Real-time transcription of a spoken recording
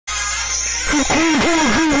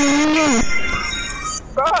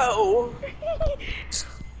Bro!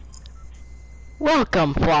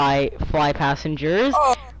 Welcome, fly passengers.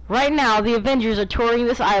 Oh. Right now, the Avengers are touring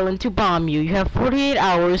this island to bomb you. You have 48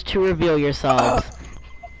 hours to reveal yourselves.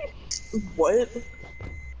 What?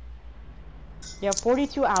 You have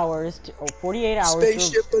 42 hours to, 48 hours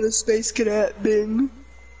Spaceship and a space cadet, Bing.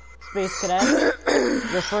 Space cadet,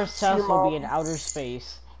 your first test will be in outer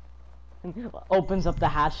space. Opens up the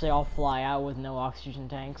hatch, they all fly out with no oxygen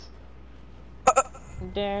tanks.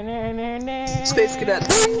 Space cadet.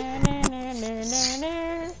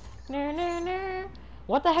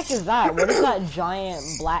 What the heck is that? What is that giant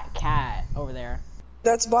black cat over there?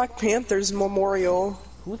 That's Black Panther's memorial.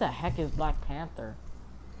 Who the heck is Black Panther?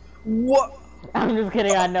 What? I'm just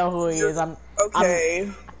kidding, I know who he is.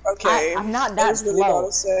 Okay. I'm not that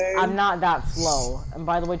slow. Say. I'm not that slow. And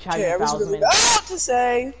by the way, Chad, I was really about to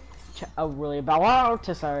say. Really about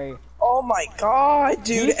to say. Oh my god,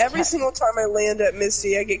 dude! Every single time I land at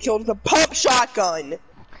Misty, I get killed with a pump shotgun.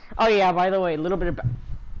 Oh yeah, by the way, a little bit of.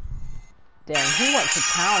 Damn, he went to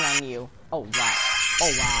town on you. Oh wow.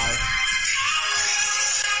 Oh wow.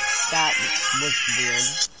 That was weird.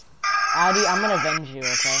 Addy, I'm gonna avenge you,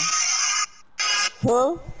 okay?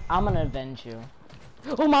 Huh? I'm gonna avenge you.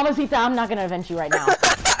 Oh, Mamacita, I'm not gonna avenge you right now.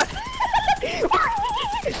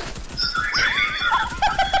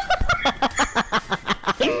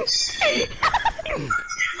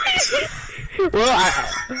 Well,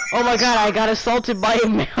 oh my god, I got assaulted by a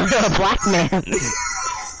black man.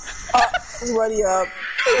 Ready up.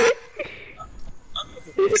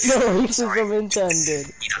 No racism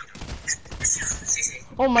intended.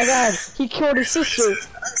 Oh my god, he killed his sister.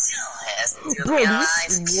 Bro, why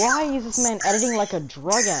is this man editing like a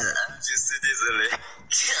drug addict?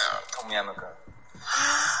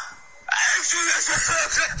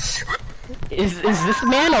 Is this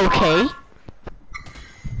man okay?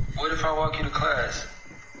 What if I walk you to class?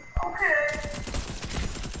 Okay.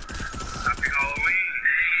 Happy Halloween.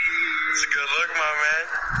 It's good luck, my man.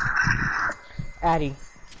 Addy.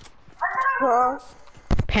 Huh?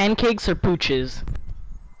 Pancakes or pooches?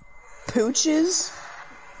 Pooches?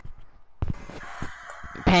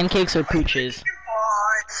 Pancakes or pooches?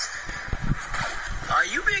 Are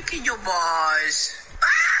you making your bars?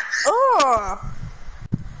 Oh!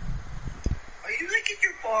 Are you making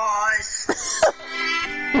your bars?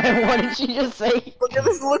 What did she just say? Look at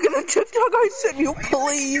this, look at the TikTok I sent you,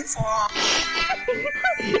 please!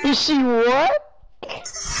 Is she what?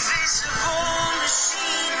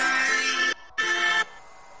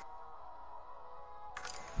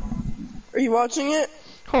 Are you watching it?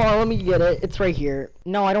 Hold on, let me get it. It's right here.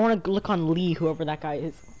 No, I don't want to look on Lee, whoever that guy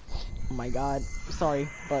is. Oh my god. Sorry,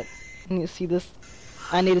 but I need to see this.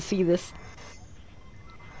 I need to see this.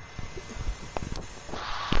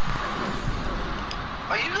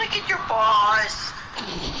 Are you licking your bars?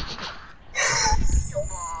 Your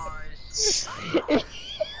bars.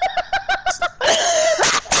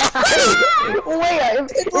 Wait,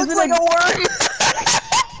 it looks like a word.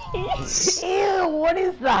 Ew, what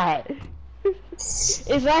is that?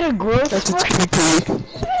 Is that a growth spurt?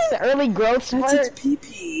 An early growth spurt? That's its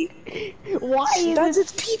pee-pee. Why is That's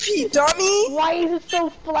its pee-pee, dummy! Why is it so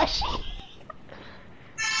fleshy?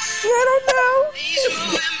 I don't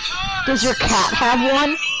know. Does your cat have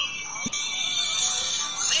one?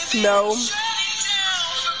 No.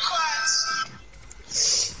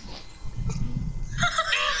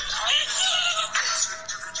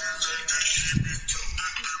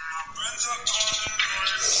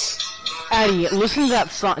 Addy, listen to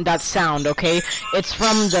that sound, okay? It's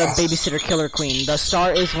from the Babysitter Killer Queen. The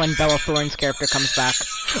star is when Bella Thorne's character comes back.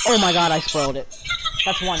 Oh my god, I spoiled it.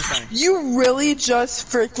 That's one thing. You really just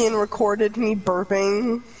freaking recorded me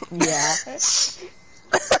burping? Yeah.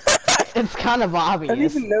 It's kind of obvious. I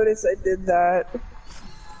didn't even notice I did that.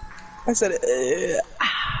 I said, ugh.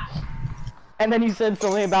 And then you said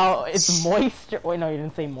something about it's moist. Wait, no, you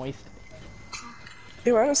didn't say moist.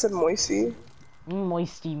 Ew, I said moisty.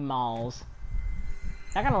 Moisty malls.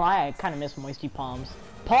 Not gonna lie, I kind of miss moisty palms.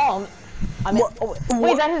 Palm? I mean, oh,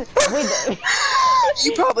 wait, that is. Wait.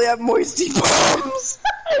 You probably have moisty palms.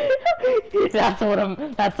 That's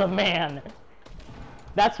what that's a man.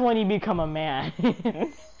 That's when you become a man.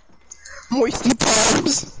 Moisty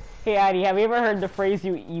palms. Hey, Addy, have you ever heard the phrase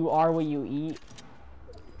 "you are what you eat"?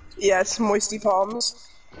 Yes, moisty palms.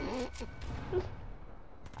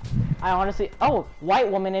 I honestly. Oh, white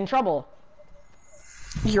woman in trouble.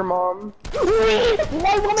 Your mom.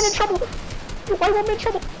 White woman in trouble. White woman in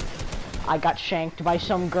trouble. I got shanked by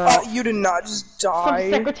some girl. You did not just Some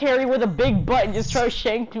die. secretary with a big butt just tried to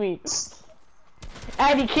shank me.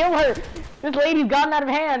 Addy, kill her! This lady's gotten out of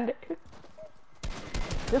hand.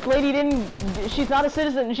 This lady didn't. She's not a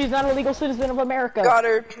citizen. She's not a legal citizen of America. Got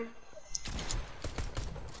her.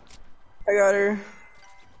 I got her.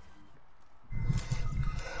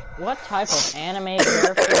 What type of anime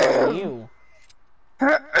character are you?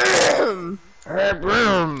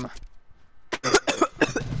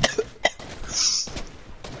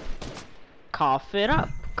 Cough it up,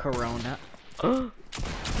 Corona.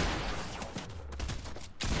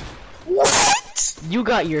 What? You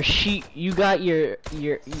got your sheet. You got your.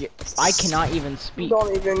 I cannot even speak.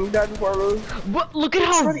 Don't even. That's for me. But look at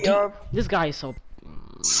how Shut deep. up. This guy is so.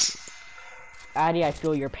 Addie, I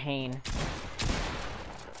feel your pain.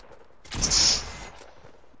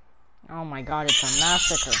 Oh my god, it's a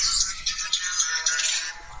massacre.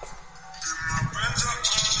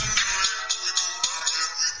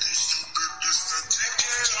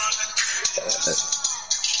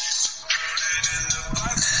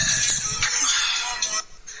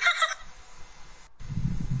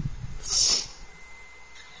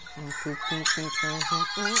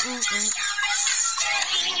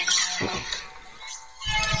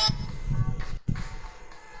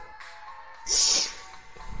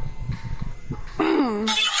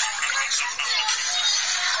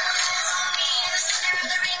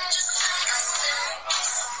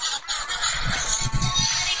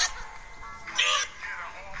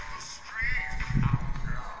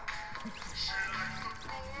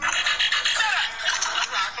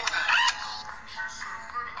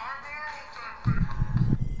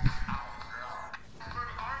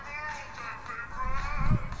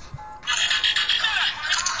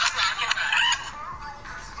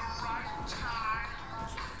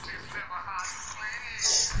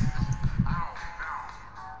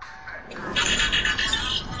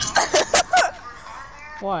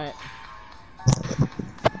 What?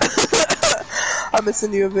 I'm gonna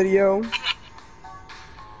send you a video.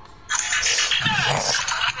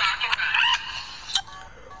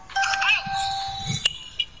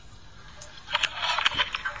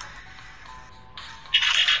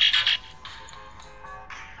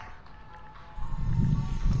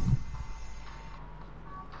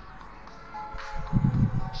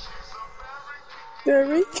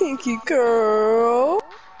 Very kinky girl.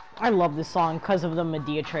 I love this song because of the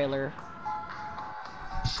Medea trailer.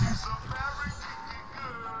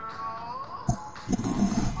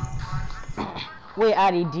 Wait,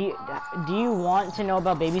 Addie, do you want to know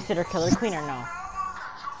about Babysitter Killer Queen or no?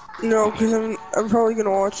 No, because I'm probably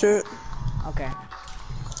gonna watch it. Okay.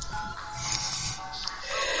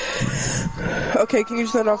 Okay, can you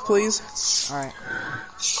turn it off, please? Alright.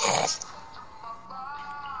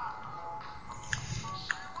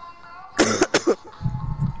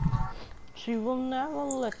 She will never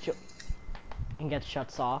let you. And gets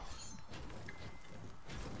shuts off.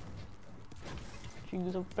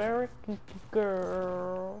 She's a very good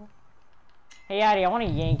girl. Hey Addie, I want to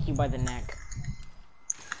yank you by the neck.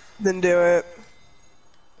 Then do it.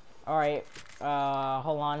 Alright,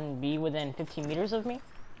 hold on. Be within 15 meters of me?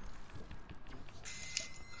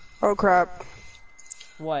 Oh crap.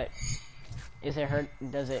 What? Is it hurt?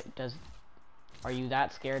 Are you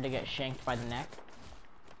that scared to get shanked by the neck?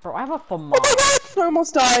 Bro, I have a Oh FAMAS. my god! I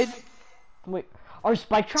almost died. Wait, are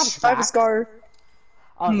spike traps I have a back? scar.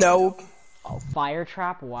 Oh, No. oh, fire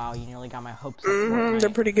trap? Wow, you nearly got my hopes up. They're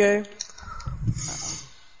pretty gay.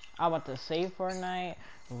 I'm about to save Fortnite.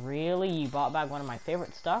 Really? You bought back one of my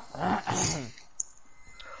favorite stuff?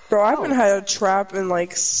 Bro, I haven't had a trap in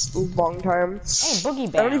like a long time. Hey, Boogie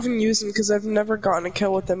I don't Bam. even use them because I've never gotten a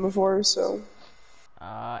kill with them before, so.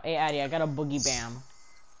 Hey Addie, I got a Boogie Bam.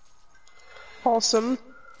 Awesome.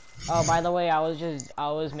 Oh, by the way, I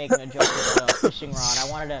was making a joke with the fishing rod. I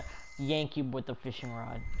wanted to yank you with the fishing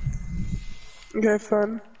rod. Okay,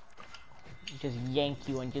 fun. Just yank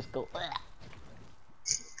you and just go.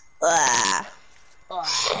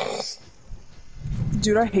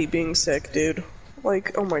 Dude, I hate being sick, dude.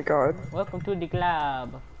 Like, oh my god. Welcome to the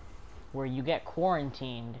club, where you get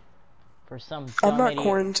quarantined for some dumb I'm not idiot.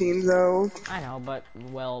 quarantined though. I know, but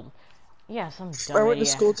well, yeah, some dumb I went to idiot.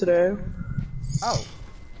 school today. Oh,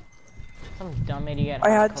 some dumb idiot. I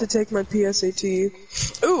had to take my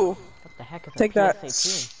PSAT. Ooh, What the heck is take a that.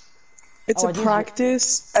 PSAT? It's Oh, a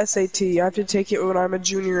practice SAT. I have to take it when I'm a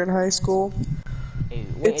junior in high school. Hey,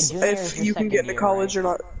 wait, It's a junior is if your you can second get into year, college right?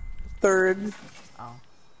 or not. Third. Oh,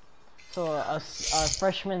 so a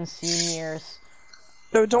freshman, seniors.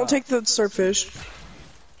 No, don't take the surffish.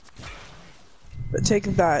 But take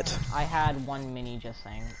that. I had one mini, just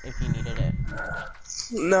saying, if you needed it.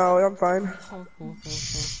 No, I'm fine.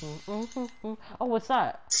 Oh, what's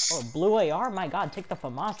that? Oh, blue AR? My god, take the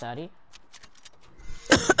FAMAS, Daddy.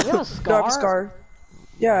 You have a Do I scar? have a scar?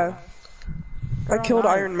 Yeah. I killed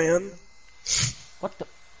Iron Man. What the?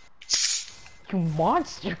 You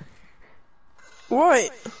monster!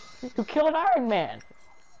 What? You killed Iron Man!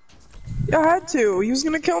 I had to. He was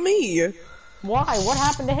gonna kill me. Why? What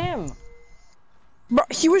happened to him? Bro,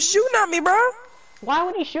 he was shooting at me, bro. Why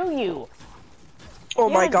would he shoot you? Oh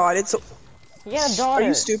my god, it's. He had a daughter. Are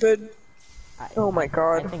you stupid? Oh my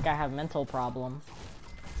god. I think I have mental problem.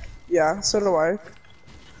 Yeah, so do I.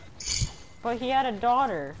 But he had a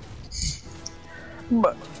daughter.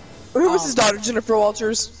 But who was his daughter? Jennifer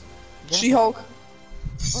Walters. She-Hulk.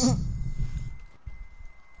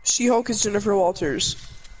 She-Hulk is Jennifer Walters.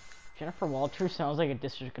 Jennifer Walters sounds like a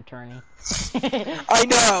district attorney. I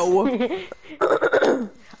know.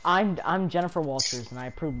 I'm Jennifer Walters, and I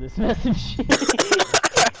approve this message.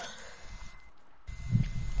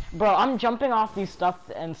 Bro, I'm jumping off these stuff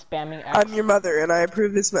and spamming X. I'm your mother, and I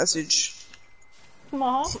approve this message.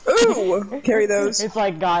 Mom. Ooh, carry those. It's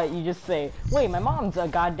like God. You just say, "Wait, my mom's a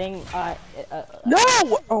goddamn."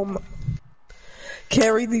 No.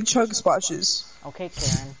 Carry the chug splashes. Okay,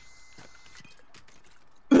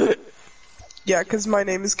 Karen. Yeah, cause my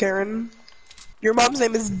name is Karen. Your mom's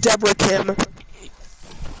name is Deborah Kim.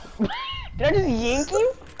 Did I just yank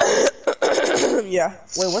you? Yeah.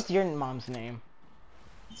 Wait, what's your mom's name?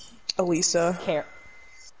 Elisa. I'm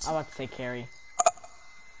about to say Carrie.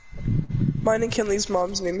 Mine and Kinley's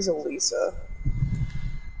mom's name is Elisa.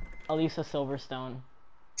 Elisa Silverstone.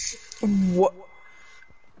 What?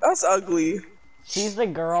 That's ugly. She's the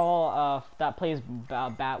girl that plays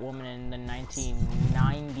Batwoman in the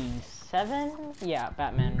 1997. Yeah,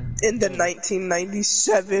 Batman. In the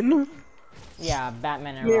 1997. Yeah,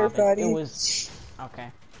 Batman and Here, Robin. Fatty. It was okay.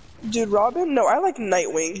 Dude, Robin? No, I like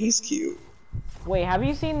Nightwing. He's cute. Wait, have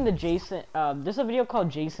you seen the Jason? There's a video called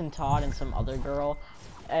Jason Todd and some other girl,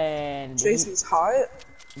 and Jason's hot.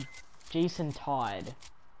 Jason Todd.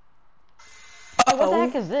 Hey, what the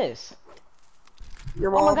heck is this? Your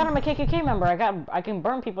mom. Oh my god, I'm a KKK member. I can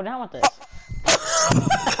burn people down with this. Oh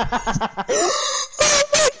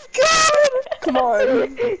my god! Come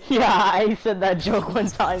on. Yeah, I said that joke one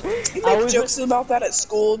time. You make jokes about that at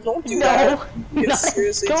school. Don't do that. You not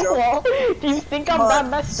seriously at joke. all. Do you think I'm that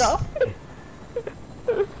messed up?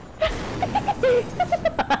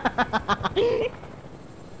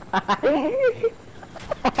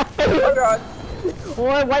 Oh god.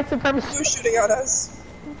 What? White supremacy? Who's shooting at us?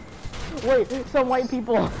 Wait, some white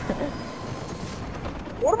people.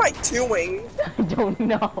 What am I doing? I don't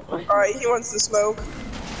know. Alright, he wants to smoke.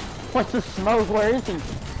 What's the smoke? Where is he?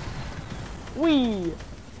 Wee.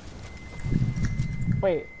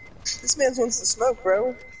 Wait. This man wants to smoke,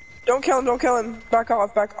 bro. Don't kill him, don't kill him. Back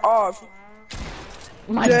off, back off.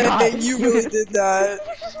 My Dang, god. you really did that.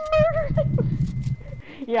 You just murdered him.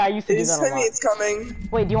 Yeah, I used to do that a lot. It's coming.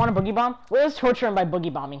 Wait, do you want a boogie bomb? Let's torture him by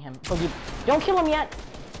boogie bombing him. Don't kill him yet.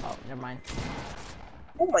 Oh, never mind.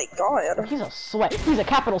 Oh my god. He's a sweat. He's a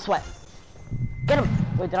capital sweat. Get him.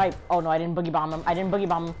 Wait, did I? Oh no, I didn't boogie bomb him.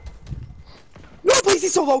 No, please,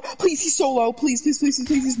 he's so low. Please, he's so low. Please,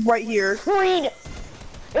 he's right here. Read.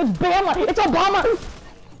 It's Bama. It's Obama.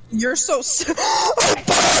 You're so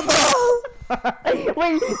Obama.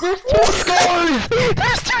 Wait, there's 2 scores.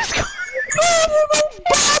 There's 2 scores.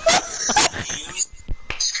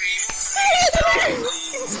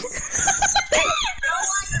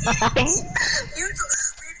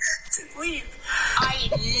 Leave. I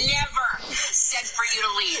never said for you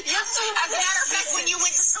to leave. As a matter of fact, when you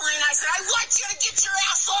went to Selena, I said, I want you to get your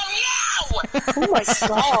ass home now! Oh my god. That's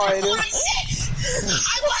what I said!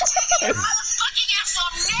 I want you to get your motherfucking ass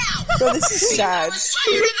home now! Bro, this is sad. I'm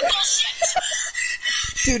tired of the bullshit!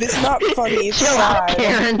 Dude, it's not funny, it's Chill sad. out,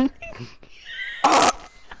 Karen.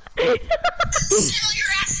 Settle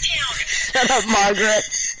your ass down! Shut up, Margaret.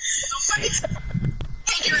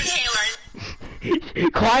 Take your inhaler.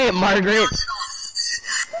 Quiet, Margaret.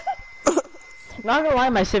 Not gonna lie,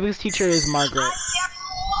 my civics teacher is Margaret.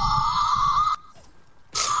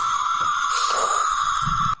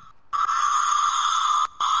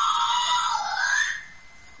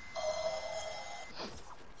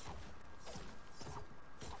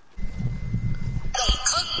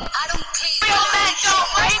 I don't care. Real men don't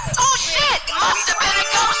rape. Oh shit! Must have been a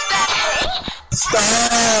ghost that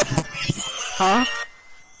Stop! Huh?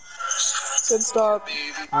 Said stop.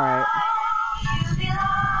 Alright.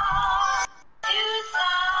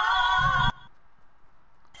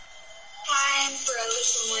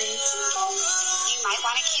 You might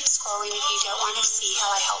want to keep scrolling if you don't want to see how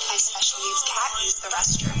I help my special needs cat use the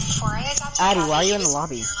restroom. Before I adopted Addie, why are you in the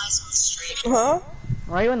lobby? Huh?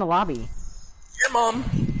 Why are you in the lobby? Your mom.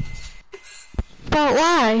 But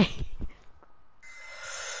why?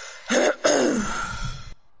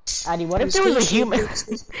 Addy, what if there was a human?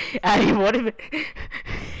 Addy, what if?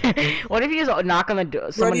 What if you just knock on the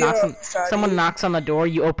door? Someone knocks on the door.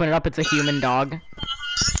 You open it up. It's a human dog.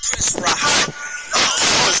 Chris Rock.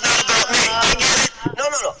 Oh, it's not about me. You get it? No.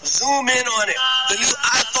 Zoom in on it. The new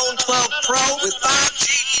iPhone 12 Pro with 5G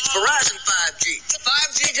needs Verizon 5G.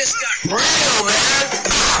 5G just got real, man.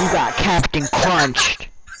 You got Captain Crunched.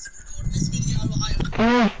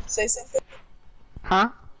 Say something. Huh?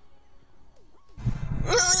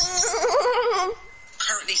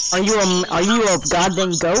 Currently, Are you a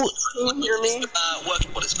goddamn goat? Can you hear me?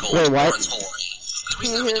 working what it's called. Wait, what?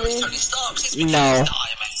 Can you hear me? No.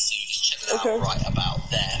 Okay. Right about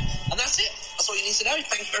there. And that's it. That's all you need to know.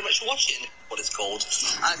 Thank you very much for watching what it's called.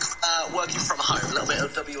 Working from home, a little bit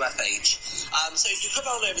of WFH. So if you come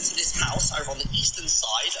on over to this house over on the eastern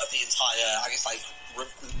side of the entire, I guess, like,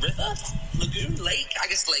 river? Lagoon? Lake? I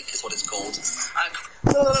guess lake is what it's called.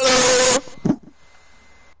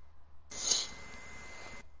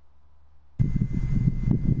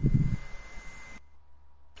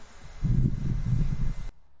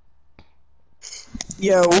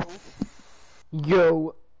 Yo.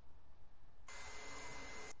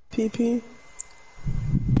 PP.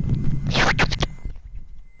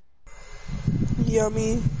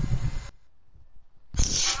 Yummy.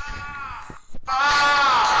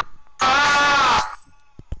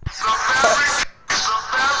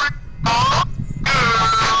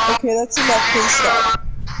 Okay, that's enough. Please stop.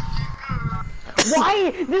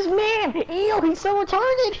 Why? This man! Ew, he's so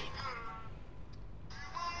retarded!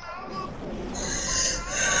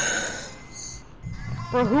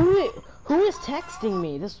 Bro, who is texting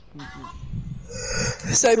me? This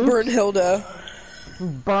Say Bernhilda.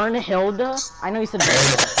 Bernhilda? I know you said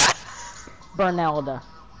Bernelda.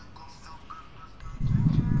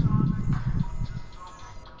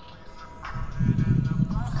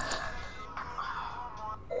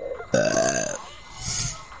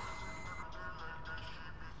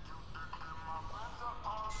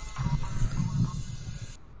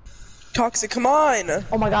 Toxic, come on!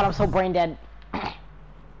 Oh my god, I'm so brain dead.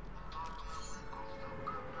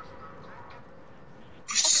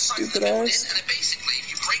 Stupid ass. And then basically,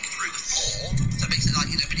 if you break through the floor, so basically,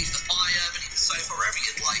 like, you know, beneath the fire, beneath the sofa, wherever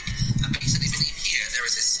you'd like, and basically beneath here, there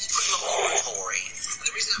is this secret laboratory. And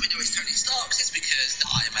the reason that we know it's Tony Stark's is because the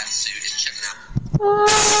Iron Man suit is chilling out.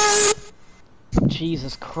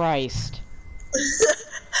 Jesus Christ.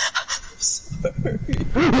 Oh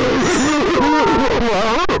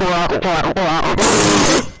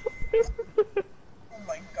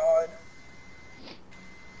my god.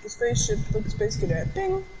 The spaceship, the space cadet.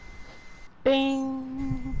 Ding.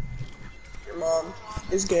 Bing. Your mom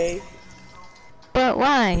is gay. But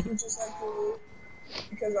why? Just like me.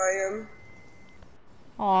 Because I am.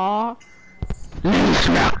 Aww.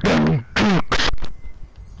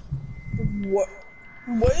 What?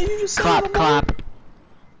 What did you just say? Clap, little boy? clap.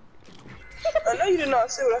 I know you did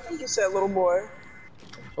not say what I think you said, little boy.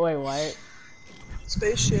 Wait, what?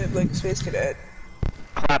 Spaceship, like space cadet.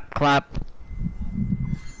 Clap, clap.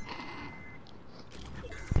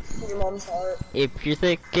 Your mom's heart. If you're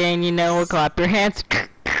thinking, you know, clap your hands.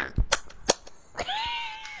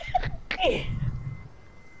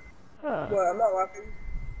 What? I'm not laughing.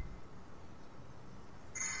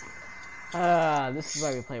 This is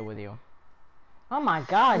why we play with you. Oh my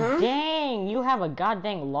god, dang! You have a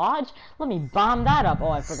goddamn lodge? Let me bomb that up. Oh,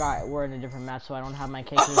 I forgot we're in a different match, so I don't have my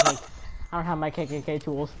KKK. I don't have my KKK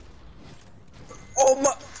tools. Oh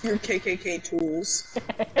my! Your KKK tools.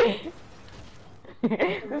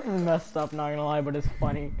 This is messed up, not gonna lie, but it's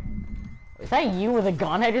funny. Is that you with a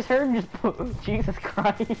gun I just heard? Just Jesus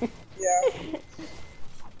Christ. Yeah.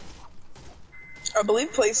 I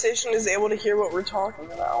believe PlayStation is able to hear what we're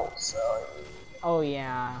talking about, so. Oh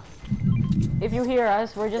yeah. If you hear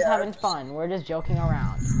us, we're just having fun. We're just joking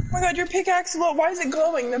around. Oh my god, your pickaxe, look, why is it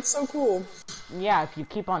glowing? That's so cool. Yeah, if you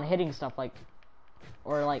keep on hitting stuff like,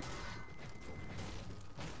 or like.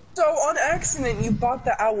 So on accident, you bought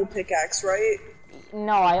the owl pickaxe, right?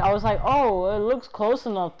 No, I was like, oh, it looks close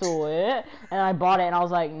enough to it, and I bought it, and I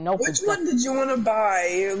was like, nope. Which one did you want to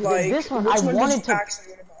buy? Like this one, which I one wanted did you to. actually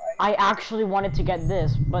want to buy? I actually wanted to get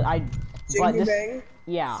this, but I. But Jingy this. Bang?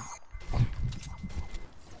 Yeah.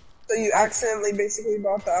 So you accidentally basically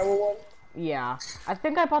bought the owl one? Yeah. I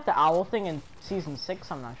think I bought the owl thing in season 6.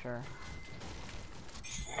 I'm not sure.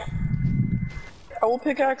 Owl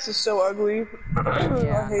pickaxe is so ugly.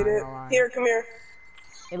 Yeah, I hate it. Here, come here.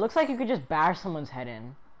 It looks like you could just bash someone's head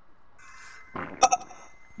in.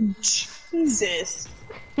 Jesus.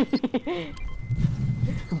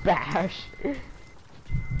 Bash.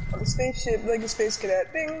 On the spaceship, like a space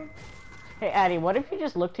cadet. Bing. Hey, Addie, what if you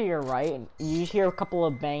just look to your right and you hear a couple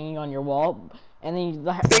of banging on your wall, and then you...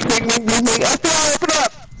 FBI, open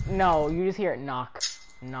up! No, you just hear it knock,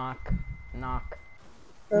 knock, knock.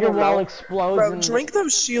 I Your don't wall know. explodes Bro, and... drink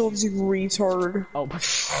those shields, you retard. Oh,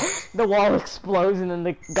 the wall explodes and then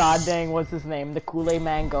the goddamn, what's his name? The Kool-Aid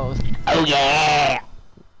man goes, oh yeah!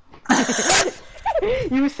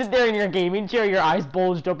 You sit there in your gaming chair, your eyes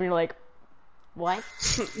bulged up, and you're like, what?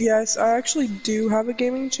 Yes, I actually do have a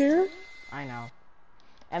gaming chair. I know.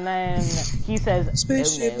 And then he says,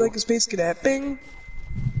 Spaceship oh, no. like a space cadet. Bing.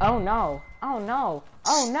 Oh no, oh no,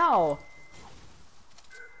 oh no!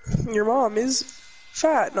 Your mom is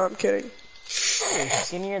fat. No, I'm kidding. You're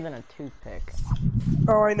skinnier than a toothpick.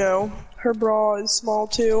 Oh, I know. Her bra is small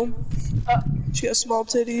too. She has small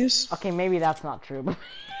titties. Okay, maybe that's not true.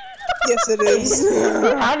 Yes, it is.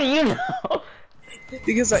 How do you know?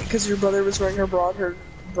 Because your brother was wearing her bra and her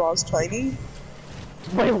bra's tiny.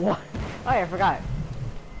 Wait, what? Oh yeah, I forgot.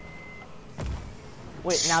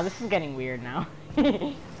 Wait, now this is getting weird now.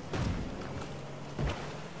 Yo,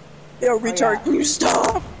 retard, yeah. can you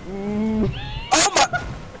stop? Oh my!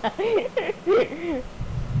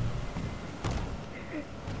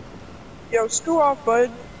 Yo, screw off,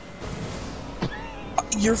 bud.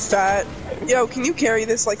 You're fat. Yo, can you carry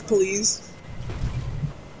this, like, please?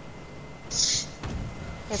 Is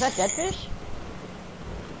that dead fish?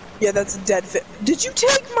 Yeah, that's a dead fish. Did you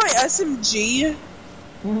take my SMG?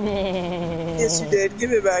 Yes, you did.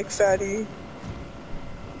 Give it back, fatty.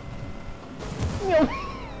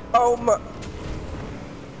 Oh my.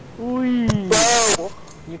 Bro.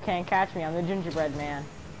 You can't catch me, I'm the gingerbread man.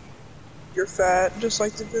 You're fat, just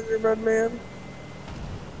like the gingerbread man.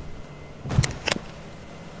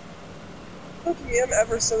 Look at me, I'm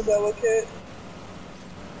ever so delicate.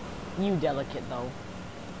 You delicate though.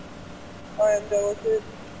 I am delicate.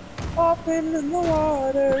 Hopping in the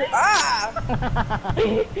water. Ah!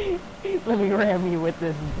 Let me ram you with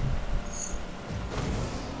this.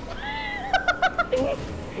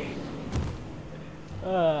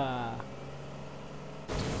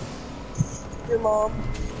 Your mom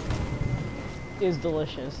is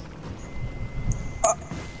delicious.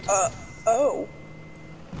 Oh.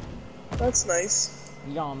 That's nice.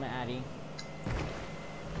 Yum, Addie.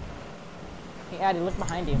 Hey, Addie, look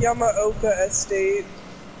behind you. Yamaoka Estate.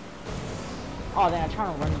 Oh, then I'm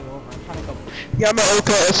trying to run you over. I'm trying to go.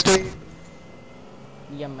 Yamaoka Estate.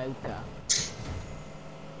 Yamoka.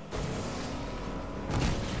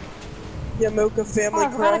 Yamoka Family Oh, I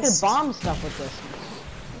forgot I could Crest. bomb stuff with this.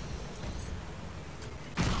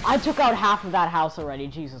 I took out half of that house already,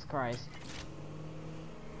 Jesus Christ.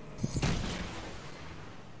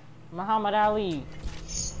 Muhammad Ali.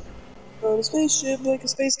 On a spaceship like a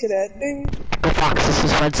space cadet. Ding. Go Fox, this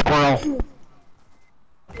is Red Squirrel.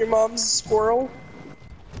 Your mom's a squirrel.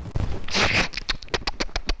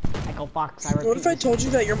 Echo Fox, I repeat. What if I told you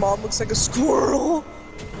that your mom looks like a squirrel?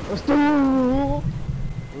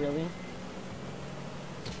 Really?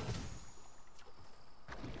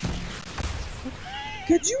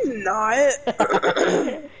 Could you not?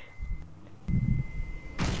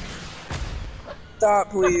 Stop,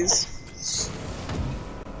 please.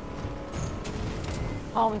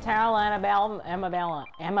 Hometown, Amabellum,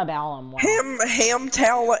 wow.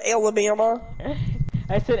 Hamtown, Alabama.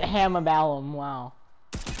 I said Hamabellum, wow.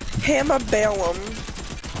 Hamabellum.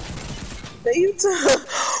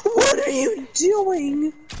 What are you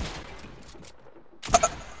doing?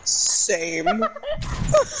 Same.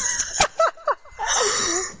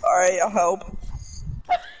 Alright, I'll help.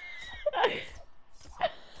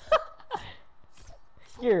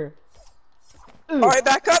 Here. Alright,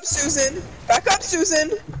 back up, Susan. Back up,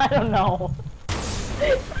 Susan. I don't know.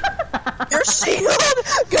 Your shield!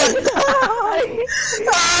 Good night!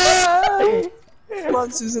 Ah! Come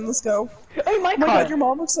on, Susan, let's go. Hey, my Oh my car. god, your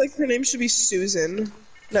mom looks like her name should be Susan.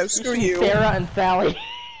 No, screw you. Sarah and Sally.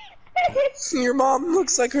 Your mom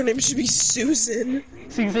looks like her name should be Susan.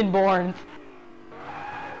 Susan Bourne.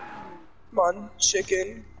 Come on,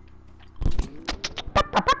 chicken.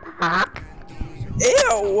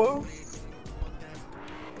 Ew!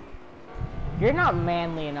 You're not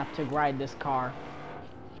manly enough to ride this car.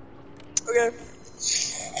 Okay.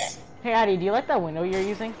 Hey, Addie, do you like that window you're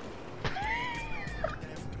using?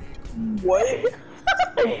 What?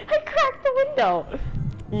 I cracked the window.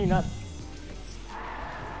 You not?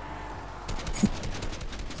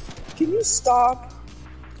 Can you stop?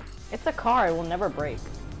 It's a car. It will never break.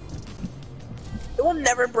 It will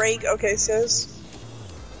never break. Okay, sis.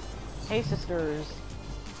 Hey, sisters.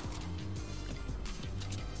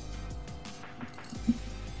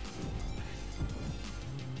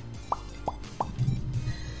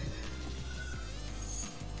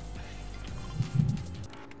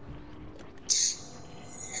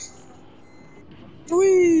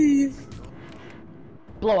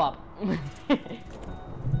 Blow up.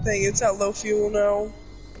 Dang, it's at low fuel now.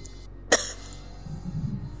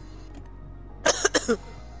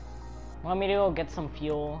 Want me to go get some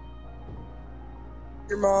fuel?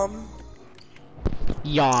 Your mom.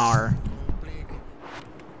 Yar.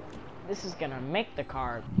 This is gonna make the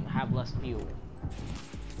car have less fuel.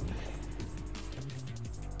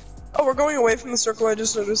 Oh, we're going away from the circle, I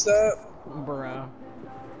just noticed that. Bruh.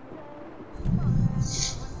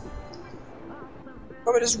 I'm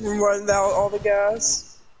gonna just run out all the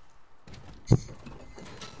gas.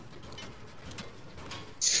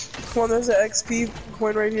 Come on, there's an XP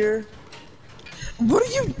coin right here. What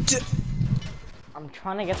are you do- I'm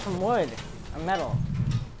trying to get some wood. A metal.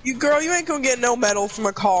 You girl, you ain't gonna get no metal from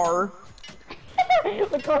a car.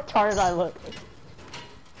 Look how tired I look.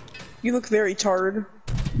 You look very tired.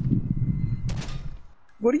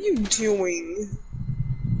 What are you doing?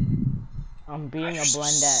 I'm being a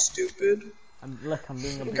blendette. Stupid. Look, I'm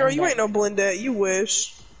being a blendette. Girl, you ain't no blendette, you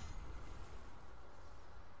wish.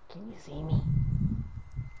 Can you see me?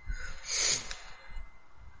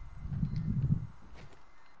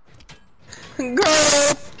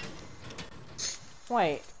 Girl!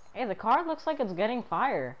 Wait, hey, the car looks like it's getting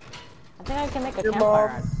fire. I think I can make a Your campfire.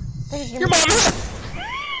 mom. I think it's Your mom!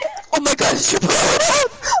 Oh my god, it's your mom!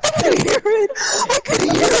 I could hear it! I could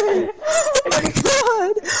hear it! Oh my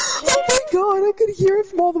god! Oh my god, I could hear it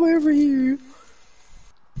from all the way over here.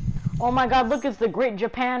 Oh my god, look, it's the Great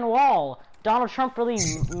Japan Wall. Donald Trump really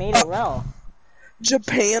made it well.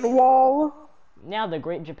 Japan Wall? Yeah, the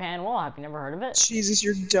Great Japan Wall. Have you never heard of it? Jesus,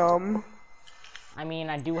 you're dumb. I mean,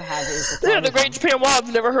 I do have it. Yeah, the Great Japan Wall,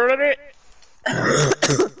 I've never heard of it.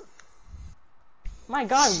 My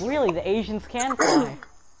god, really, the Asians can fly.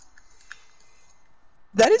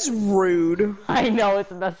 That is rude. I know,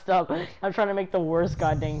 it's messed up. I'm trying to make the worst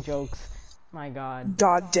goddamn jokes. My god.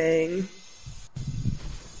 God dang.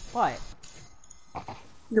 What?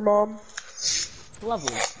 Your mom?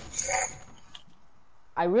 Lovely.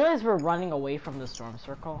 I realize we're running away from the storm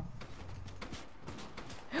circle.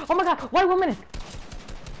 Oh my god, white woman!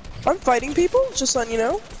 I'm fighting people, just letting you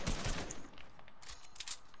know.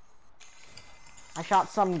 I shot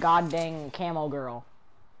some goddamn camo girl.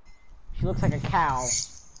 She looks like a cow.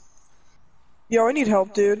 Yo, I need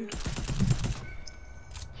help, dude.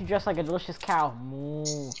 She's dressed like a delicious cow. Moo.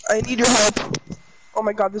 I need your help. Oh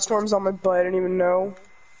my god, the storm's on my butt, I didn't even know.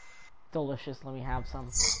 Delicious, let me have some.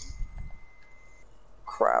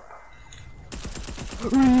 Crap.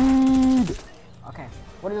 Okay,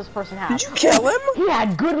 what does this person have? Did you kill him? He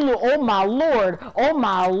had good oh my lord, oh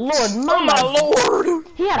my lord, mama. Oh my lord!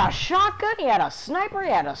 He had a shotgun, he had a sniper, he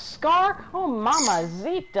had a scar. Oh mama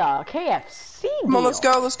zita, KFC deal. Come on, let's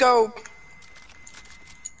go, let's go.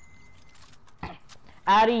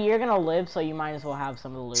 Addy, you're gonna live, so you might as well have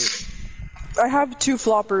some of the loot. I have 2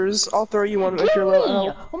 floppers. I'll throw you one if you're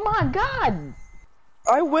low. Oh my god!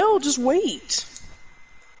 I will, just wait.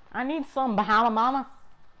 I need some Bahama Mama.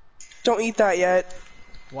 Don't eat that yet.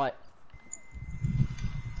 What?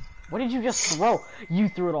 What did you just throw? You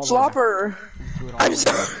threw it all the Flopper. way back. You threw it all I'm the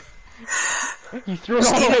sorry. way back. You threw it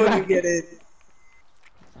Just all eat the it way when you back. get it.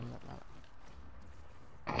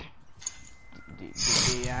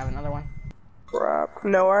 Do you have another one? Crap.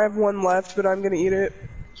 No, I have 1 left, but I'm gonna eat it.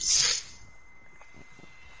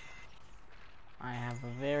 I have a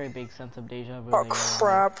very big sense of deja vu. Oh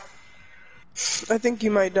crap. I think you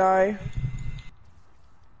might die.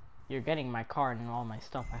 You're getting my card and all my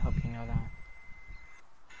stuff. I hope you know that.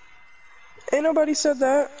 Ain't nobody said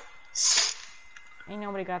that. Ain't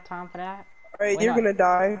nobody got time for that. Alright, Wait you're up. gonna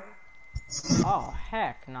die. Oh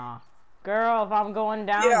heck nah. Girl, if I'm going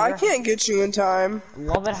down. Yeah, I you're- can't get you in time.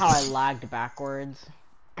 Love it how I lagged backwards.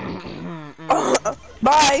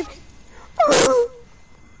 Bye!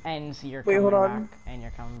 And so you're Wait, coming hold on. back. And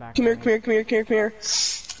you're coming back. Come here, for come me. here, come here, come here, come here.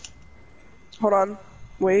 Hold on.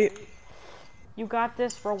 Wait. You got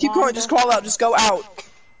this for Keep going, just crawl out, just go out.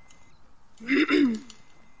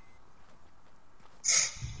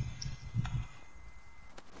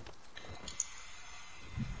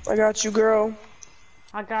 I got you, girl.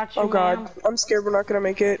 I got you, Oh god, ma'am. I'm scared we're not gonna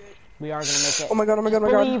make it. We are gonna make it. Oh my god, oh my god, oh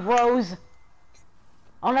my god. Believe, Rose.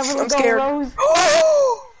 I'll never I'm let go, scared. Rose.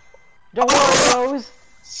 Don't worry, Rose.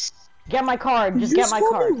 Get my card. Just You get my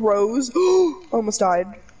called card. me Rose. Almost died.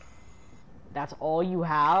 That's all you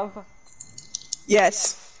have?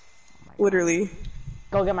 Yes. Literally.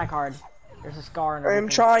 Go get my card. There's a scar and I everything. am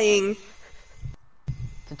trying.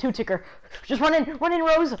 It's a 2-ticker. Just run in,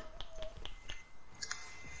 Rose.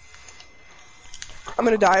 I'm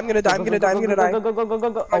gonna die, I'm gonna die, I'm gonna die, I'm gonna die. Go, go, go, go, go,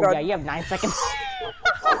 go. my Oh god. yeah, you have 9 seconds.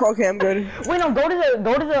 Okay, I'm good. Wait, no, go to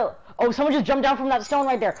the, oh, someone just jumped down from that stone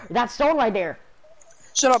right there. That stone right there.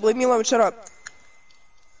 Shut up, leave me alone, shut up.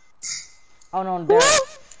 Oh no,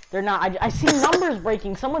 they're not. I see numbers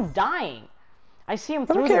breaking. Someone's dying. I see him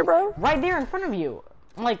through bro. right there in front of you.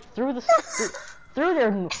 Like through the through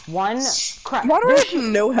their one crack. Why do I have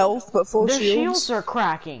no health but full Their shields? shields are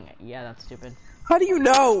cracking. Yeah, that's stupid. How do you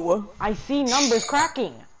know? I see numbers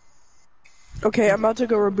cracking. Okay, I'm about to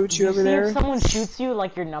go reboot you over there. If someone shoots you,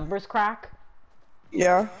 like your numbers crack.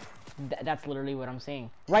 Yeah. That's literally what I'm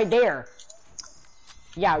seeing. Right there.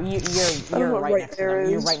 Yeah, you're right next to them.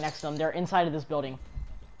 You're right next to them. They're inside of this building.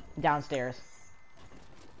 Downstairs.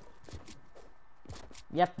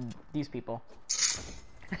 Yep, these people.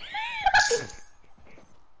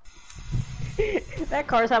 That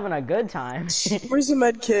car's having a good time. Where's the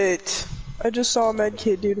med kit? I just saw a med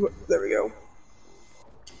kit, dude. There we go.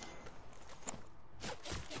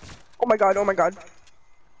 Oh my god, oh my god.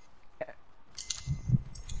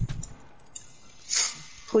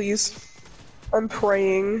 Please. I'm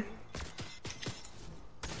praying.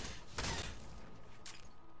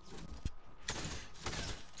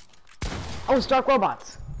 Oh, it's Dark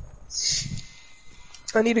Robots.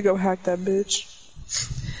 I need to go hack that bitch.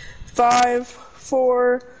 5,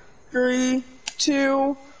 4, 3,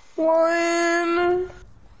 2, 1.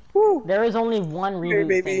 Woo. There is only one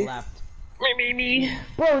reboot thing left. My baby.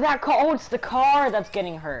 Bro, that car. Oh, it's the car that's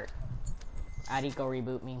getting hurt. ADDI, go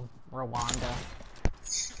reboot me. Rwanda.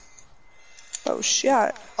 Oh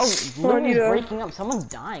shit. Oh, literally breaking up. Someone's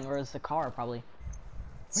dying, or is the car probably?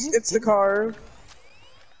 It's the car.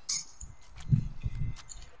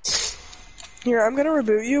 Here, I'm gonna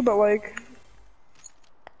reboot you, but like,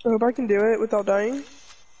 I hope I can do it without dying.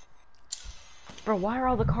 Bro, why are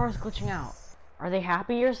all the cars glitching out? Are they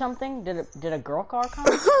happy or something? Did a girl car come?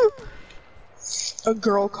 A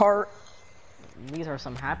girl cart. These are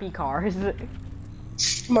some happy cars.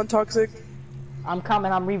 Come on, Toxic. I'm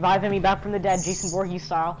coming. I'm reviving me back from the dead, Jason Voorhees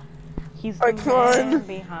style. He's Alright, come on.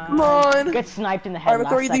 behind. Come on. Get sniped in the head. I'm gonna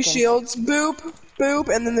throw you these shields. Boop, boop,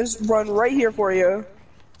 and then there's run right here for you.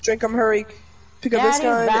 Drink 'em, hurry. Pick up this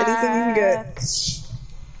gun, anything you can get.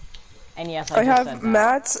 And yes, I just have said that.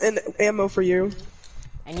 mats and ammo for you.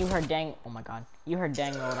 And you heard dang. Oh my god. You heard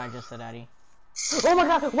dang what I just said, ADDI. Oh my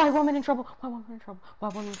god. White woman in trouble. White woman in trouble.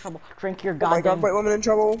 White woman in trouble. Drink your goddamn. Oh my god, white woman in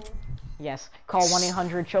trouble. Yes. Call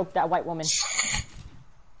 1-800. Choke that white woman.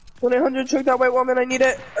 1-800, choke that white woman. I need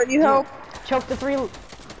it. I need help. Choke the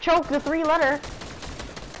three letter.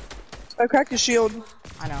 I cracked his shield.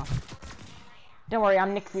 I know. Don't worry,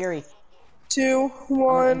 I'm Nick Fury. 2,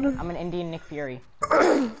 1. I'm an Indian Nick Fury.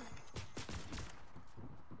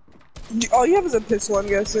 All you have is a pistol, I'm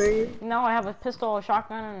guessing. No, I have a pistol, a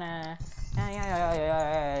shotgun, and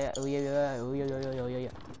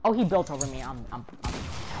oh, he built over me.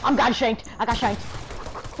 I'm got shanked. I got shanked.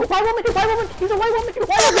 White woman! White woman! He's a white woman!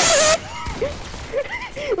 White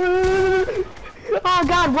woman! Oh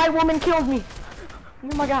god, white woman killed me!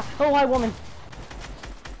 Oh my god! Oh, white woman!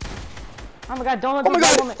 Oh my god! Don't let the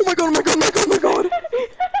white woman! Oh my god! Oh my god! Oh my god! Oh my god!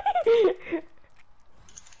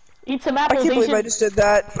 Eat some I apples. can't believe I just did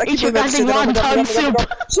that. I can't Eat your believe I just did that. goddamn soup.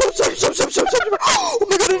 Stop! Oh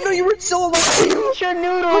my god! I didn't know you were still alive. Eat your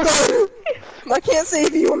noodles. Oh god. I can't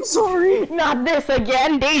save you. I'm sorry. Not this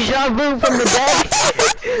again. Deja vu from the dead.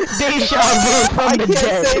 Deja vu from the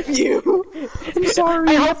dead. I can't save you. I'm sorry.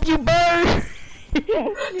 I hope you burn.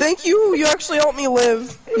 Thank you. You actually helped me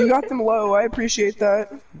live. You got them low. I appreciate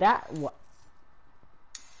that. That what?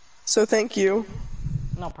 So thank you.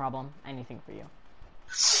 No problem. Anything for you.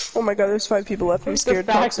 Oh my god, there's 5 people left. I'm scared.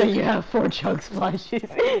 The fact Toxic. that you have 4 chug splashes.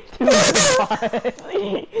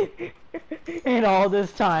 And all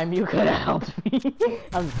this time, you could have helped me.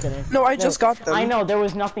 I'm just kidding. No, I just got them. I know, there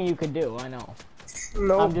was nothing you could do. I know.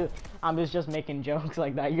 No. I'm just making jokes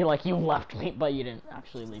like that. You're like, you left me, but you didn't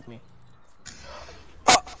actually leave me.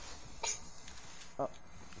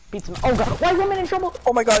 Beat some. Oh god, white woman in trouble.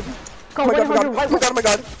 Oh my god. Go, Oh my god, oh my god, oh my god, oh my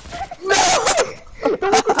god.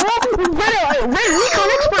 Red recon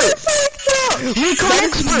expert! Recon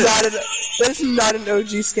expert! That is not an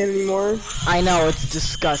OG skin anymore. I know, it's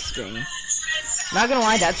disgusting. Not gonna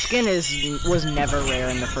lie, that skin was never rare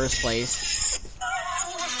in the first place.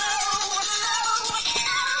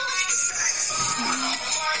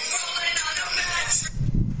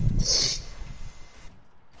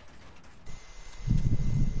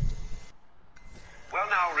 Well,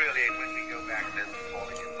 now, really, when we go back then to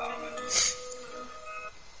falling in love.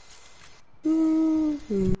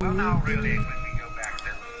 Well, now, really, when we go back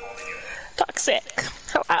then to falling in love. Toxic.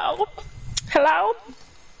 Hello. Hello.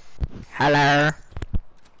 Hello.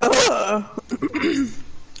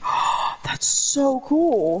 That's so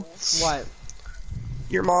cool. What?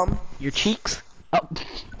 Your mom. Your cheeks? Oh.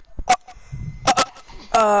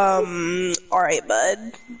 Alright, bud.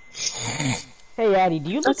 Hey, Addie, do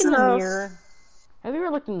you look That's in the enough. mirror? Have you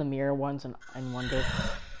ever looked in the mirror once and wondered,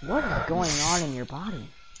 what is going on in your body?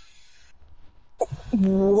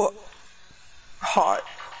 What? Hot.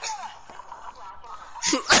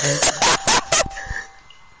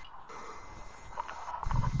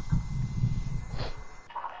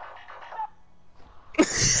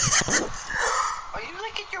 Are you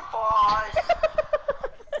licking your balls?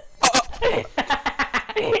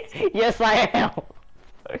 Yes, I am.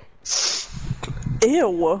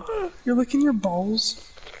 Ew. You're licking your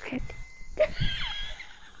balls.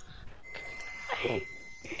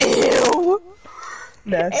 Ew.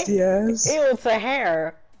 Nasty ass. Ew, it's a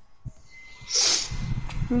hair.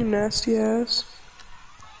 You nasty ass.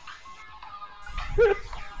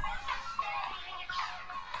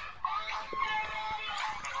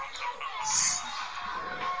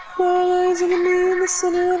 All eyes on me in the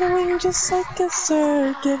center of the ring, just like a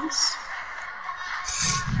circus.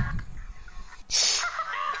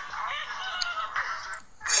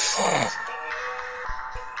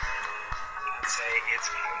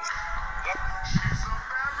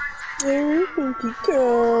 Very pinky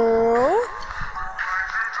girl.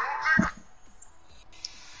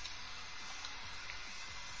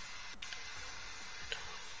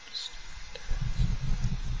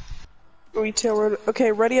 Retailer.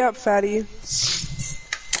 Okay, ready up, fatty.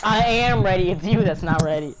 I am ready. It's you that's not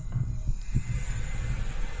ready.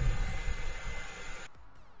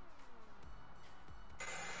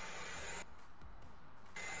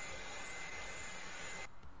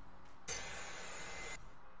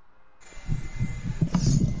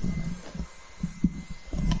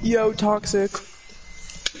 Yo, toxic.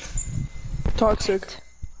 Toxic.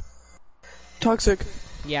 Toxic.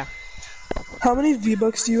 Yeah. How many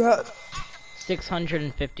V-Bucks do you have?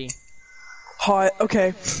 650. Hot.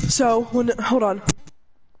 Okay. So, hold on.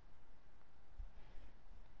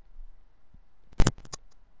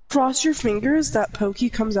 Cross your fingers that Pokey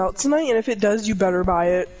comes out tonight, and if it does, you better buy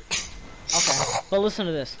it. Okay. But listen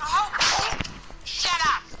to this. Shut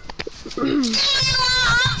up!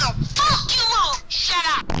 Fuck you won't! Shut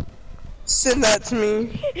up! Send that to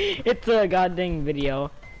me. It's a goddamn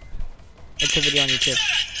video. It's a video on YouTube.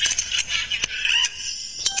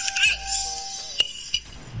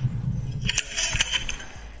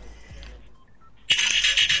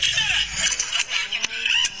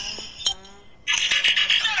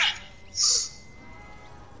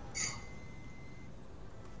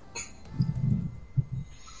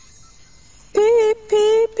 Pee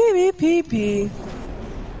pee pee pee pee pee.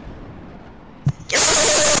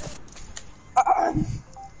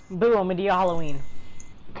 Boo, I'm Medea Halloween.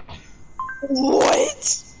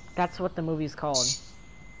 What? That's what the movie's called.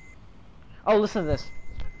 Oh, listen to this.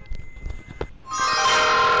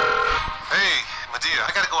 Hey, Medea,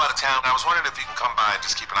 I gotta go out of town. I was wondering if you can come by and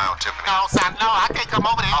just keep an eye on Tiffany. No, son, no, I can't come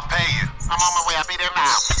over there. I'll pay you. I'm on my way. I'll be there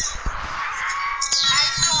now.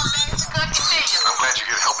 I'm glad you're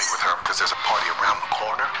here to help me with her because there's a party around the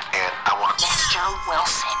corner and I want to... Mr.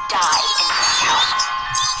 Wilson died in this house.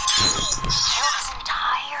 He killed his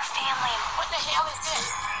entire family. What the hell is this?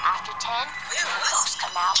 After 10, the ghosts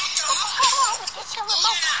come out. Get your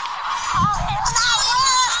remote.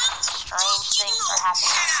 Strange things are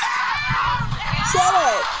happening. Shut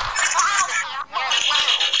up.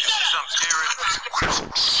 Something scary.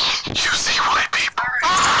 You see white people.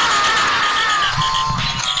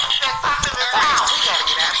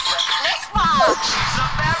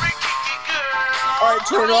 Alright,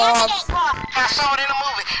 turn it off. I saw it in a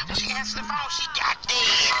movie. When she answered the phone, she got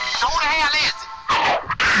dead. So who the hell is it?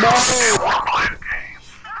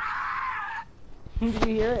 Did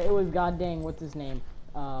you hear it? It was goddamn, what's his name?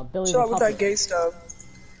 Billy Shut the up with that Puppet. gay stuff.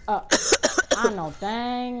 I know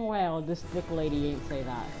dang well this thick lady ain't say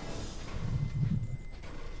that.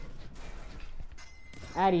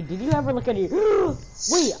 Addie, did you ever look at your...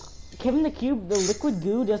 Wait, Kevin the Cube, the liquid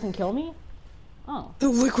goo doesn't kill me? Oh, The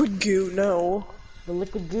liquid goo, no. the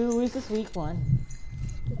liquid goo is the sweet one.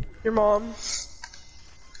 Your mom.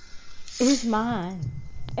 Is mine.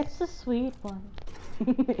 It's the sweet one.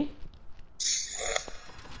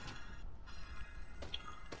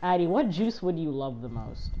 Addie, what juice would you love the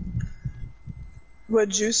most? What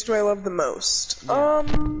juice do I love the most? Yeah.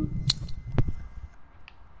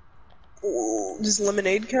 Ooh, does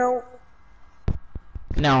lemonade count?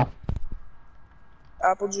 No.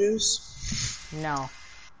 Apple juice? No.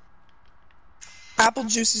 Apple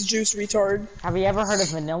juice is juice, retard. Have you ever heard of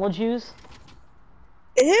vanilla juice?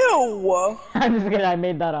 Ew! I'm just kidding, I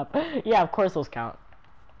made that up. Yeah, of course those count.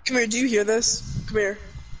 Come here, do you hear this? Come here.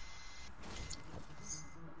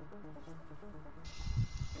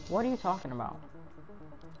 What are you talking about?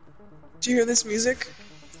 Do you hear this music?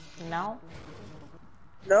 No?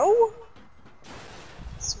 No?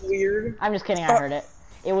 It's weird. I'm just kidding, I heard it.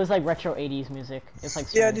 It was like retro 80s music. It's like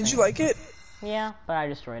Yeah, Stranger did you Things. like it? Yeah, but I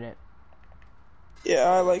destroyed it.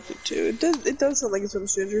 Yeah, I liked it too. It does sound like it's from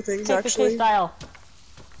Stranger Things, Take the actually. K-style.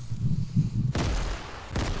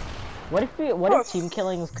 What if team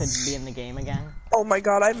killings could be in the game again? Oh my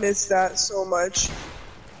god, I missed that so much.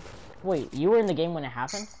 Wait, you were in the game when it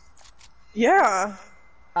happened? Yeah.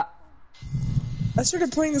 Uh, I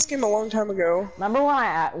started playing this game a long time ago. Remember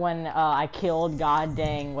when I killed god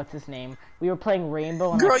dang what's his name? We were playing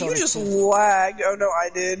Rainbow and Girl, I killed you his just team. lagged. Oh no, I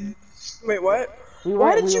did. Wait, what?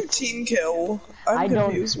 Why did you team kill? I'm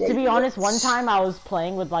confused. To be honest, one time I was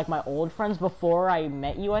playing with like my old friends before I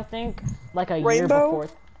met you, I think. Like a year before.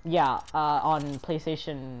 Yeah, on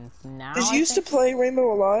PlayStation Now. Did you used to play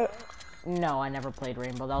Rainbow a lot? No, I never played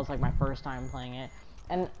Rainbow. That was like my first time playing it.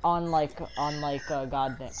 And on like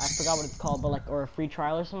god dang, I forgot what it's called, but like, or a free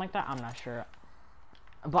trial or something like that. I'm not sure.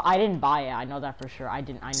 But I didn't buy it. I know that for sure. I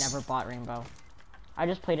never bought Rainbow. I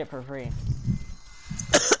just played it for free.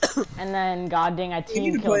 And then god dang, I team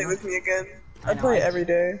You need to killed. play it with me again. I know, play it every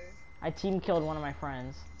day. I team killed one of my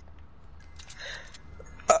friends.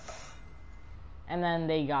 And then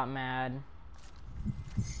they got mad.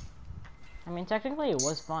 I mean, technically it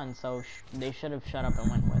was fun, so they should have shut up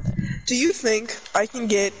and went with it. Do you think I can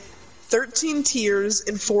get 13 tiers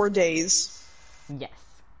in 4 days? Yes,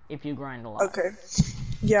 if you grind a lot. Okay.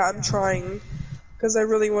 Yeah, I'm trying. Because I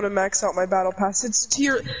really want to max out my battle pass. It's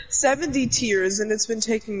 70 tiers, and it's been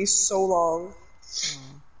taking me so long.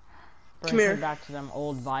 Come here. Back to them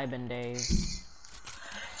old vibin' days.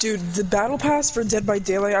 Dude, the battle pass for Dead by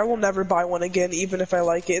Daylight, I will never buy one again, even if I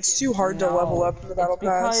like it. It's too hard to level up in the battle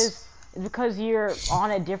pass. Because you're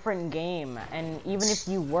on a different game, and even if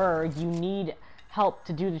you were, you need help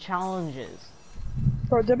to do the challenges.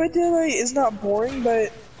 Bro, Dead by Daylight is not boring,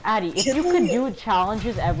 but... Addy, if you could do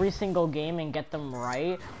challenges every single game and get them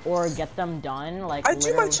right, or get them done, like I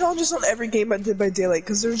do my challenges on every game at Dead by Daylight,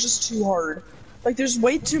 because they're just too hard. Like, there's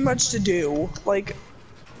way too much to do. Like...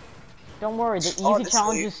 Don't worry, the easy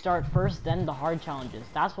challenges start first, then the hard challenges.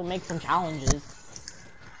 That's what makes them challenges.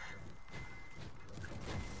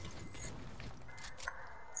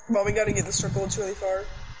 Well, we gotta get the circle, it's really far.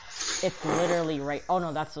 It's literally right. Oh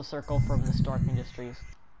no, that's the circle from the Stark Industries.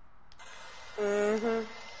 Mm-hmm.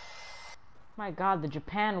 My god, the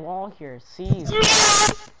Japan wall here. Sees.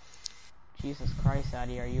 Jesus Christ,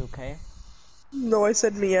 Addy, are you okay? No, I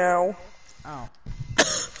said meow. Oh.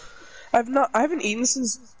 I haven't eaten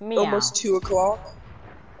since almost 2 o'clock.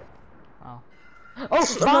 Oh.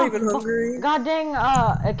 Oh, I'm not even hungry. God dang,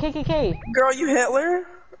 KKK. Girl, you Hitler?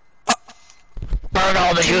 Burn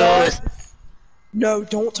all the Jews! No,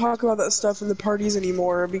 don't talk about that stuff in the parties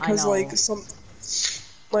anymore, because,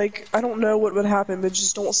 like, I don't know what would happen, but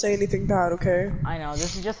just don't say anything bad, okay? I know,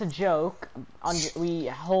 this is just a joke. We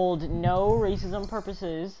hold no racism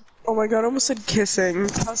purposes. Oh my god, I almost said kissing.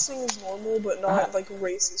 Cussing is normal, but not, like,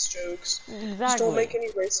 racist jokes. Exactly. Just don't make any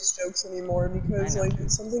racist jokes anymore, because, like,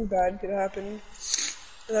 something bad could happen.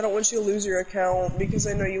 And I don't want you to lose your account, because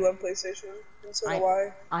I know you love PlayStation, and so do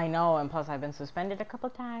I. I know, and plus I've been suspended a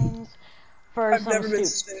couple times. I've never been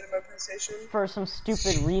suspended on my PlayStation. For some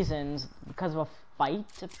stupid reasons, because of a fight.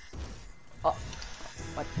 Oh,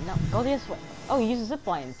 but no, go this way. Oh, he uses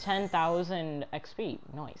zipline, 10,000 XP,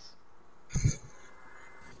 nice.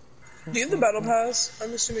 Do you have the battle pass?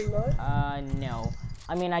 I'm assuming not. No.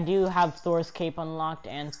 I mean, I do have Thor's cape unlocked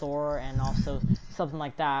and Thor, and also something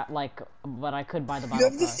like that. Like, but I could buy the battle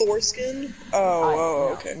pass. You have the Thor skin?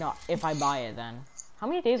 Oh, okay. No, if I buy it, then. How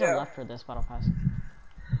many days are left for this battle pass?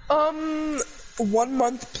 1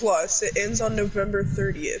 month plus. It ends on November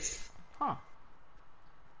 30th. Huh.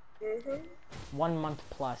 1 month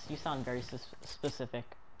plus. You sound very specific.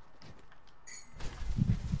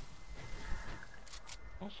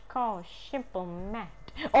 It's called Simple Math.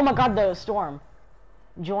 Oh my god, the storm.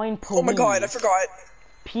 Join please. Oh my god, I forgot.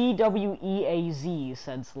 PWEAZ,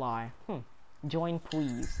 said Sly. Join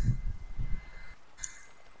please.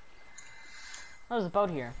 There's a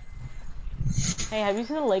boat here. Hey, have you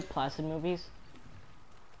seen the Lake Placid movies?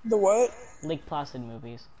 The what? Lake Placid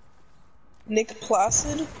movies. Nick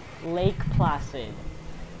Placid? Lake Placid.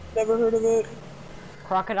 Never heard of it.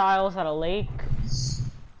 Crocodiles at a lake.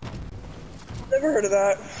 Never heard of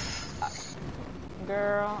that.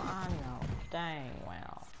 Girl, I know. Dang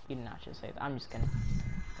well. You did not just say that. I'm just kidding.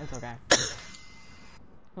 It's okay.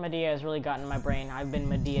 Medea has really gotten in my brain. I've been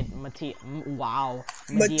wow.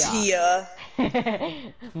 Medea.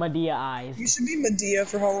 Medea eyes. You should be Medea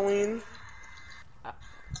for Halloween.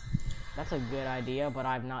 That's a good idea, but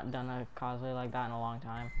I've not done a cosplay like that in a long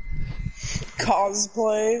time.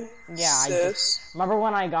 Cosplay. Yeah, I just remember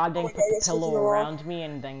when I goddamn put the pillow around me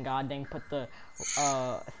and then goddamn put the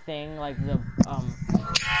thing like the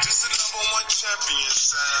This is #1 champion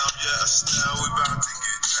sound. Yeah, now we about to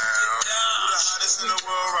get down. Who the hottest in the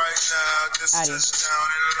world right now? Just Addy. touchdown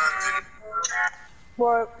in London.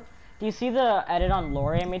 What? Do you see the edit on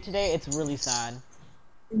Lori I made today? It's really sad.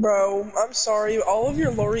 Bro, I'm sorry. All of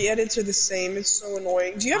your Lori edits are the same. It's so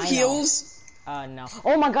annoying. Do you have I know. heels? No.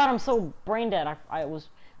 Oh my god, I'm so brain dead.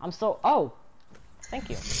 I'm so. Oh, thank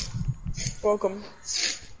you. Welcome.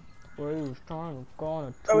 Oh,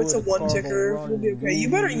 it's a one ticker. We'll be okay. You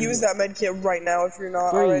better use that med kit right now if you're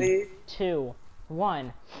not already. 3, 2,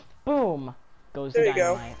 1. Boom goes There the you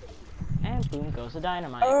go. dynamite. And boom goes the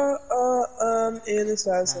dynamite. In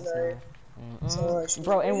assassinate.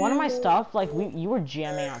 Bro, in one of my stuff, like you were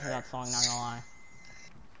jamming out to that song. Not gonna lie.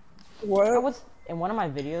 What? In one of my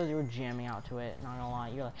videos, you were jamming out to it. Not gonna lie,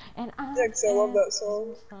 you're like, and I. Yeah, 'cause I love that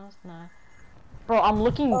song. Bro, I'm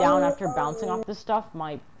looking down after bouncing off this stuff.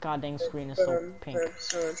 My goddamn screen is so pink.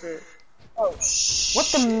 Oh shit. What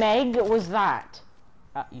the meg was that?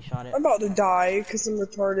 You shot it. I'm about to die because I'm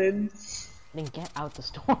retarded. Then get out the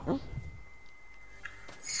storm.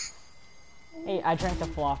 Hey, I drank the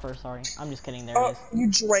flopper, sorry. I'm just kidding, there it is. You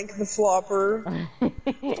drank the flopper.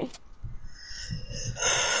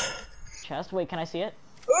 Chest? Wait, can I see it?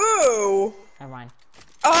 Ooh! Never mind.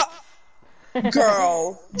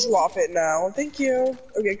 Girl, drop it now. Thank you.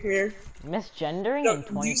 Okay, come here. Misgendering No, in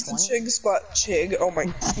 2020? use the chig spot. Chig. Oh my.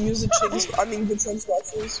 Use the chig. I mean, the chig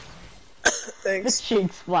splashes. Thanks. The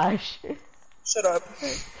chig splash. Shut up.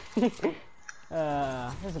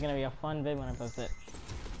 This is gonna be a fun vid when I post it.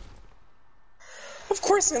 Of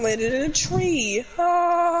course I landed in a tree.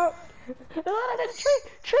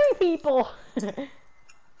 Tree people!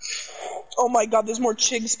 Oh my god, there's more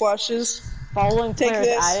chig splashes. Following Take players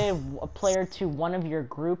this. added a player to one of your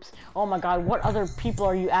groups. Oh my god, what other people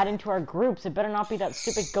are you adding to our groups? It better not be that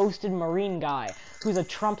stupid ghosted Marine guy who's a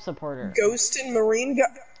Trump supporter. Ghost and Marine guy?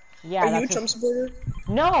 Yeah, Are you a Trump supporter?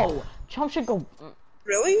 No! Trump should go...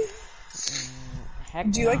 Really? Heck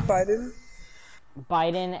Do you nah. like Biden?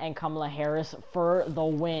 Biden and Kamala Harris for the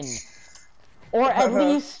win. Or at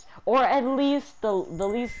least, the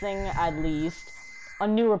least thing, at least, a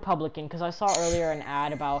new Republican, because I saw earlier an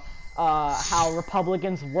ad about how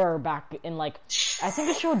Republicans were back in, like, I think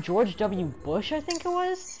it showed George W. Bush, I think it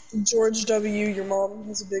was? George W., your mom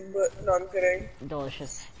has a big butt. No, I'm kidding.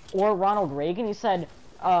 Delicious. Or Ronald Reagan, he said,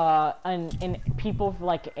 and people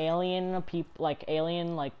like alien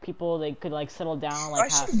people, they could, like, settle down, like, I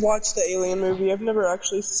should watch the Alien movie. I've never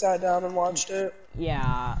actually sat down and watched it.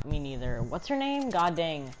 Yeah, me neither. What's her name? God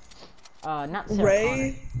dang. Not Sarah Ray?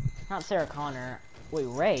 Connor. Not Sarah Connor. Wait,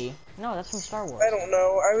 Ray? No, that's from Star Wars. I don't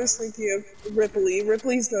know. I was thinking of Ripley.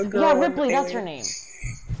 Ripley's the girl. Yeah, Ripley, in that's her Alien. name.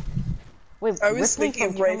 Wait, I was Ripley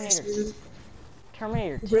thinking from of Ray.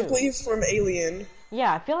 Terminator 2. Ripley from Alien.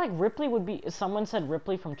 Yeah, I feel like Ripley would be... Someone said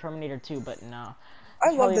Ripley from Terminator 2, but no.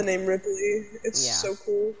 I love the name Ripley. It's so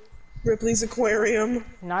cool. Ripley's Aquarium.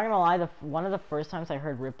 Not gonna lie, one of the first times I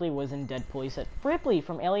heard Ripley was in Deadpool. He said, Ripley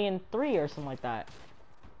from Alien 3 or something like that.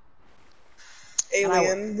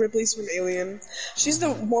 Alien. Ripley's from Alien. She's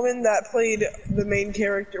the woman that played the main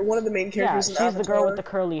character, one of the main characters in Avatar. Yeah, she's the girl with the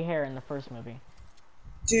curly hair in the first movie.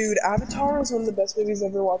 Dude, Avatar is one of the best movies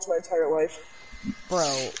I've ever watched in my entire life.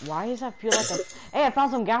 Bro, why does that feel like a... Hey, I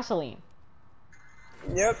found some gasoline.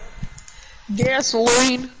 Yep.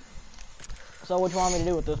 Gasoline! So what you want me to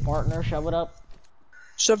do with this, partner? Shove it up?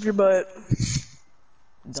 Shove your butt.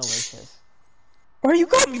 Delicious. Why you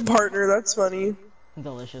call me partner? That's funny.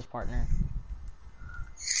 Delicious, partner.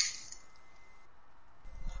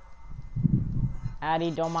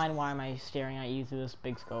 Addy, don't mind why am I staring at you through this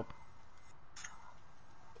big scope.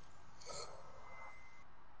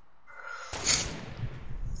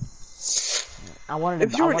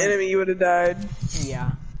 If you were an enemy, you would have died.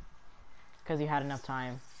 Yeah. Because you had enough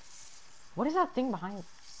time. What is that thing behind?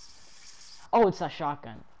 Oh, it's that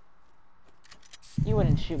shotgun. You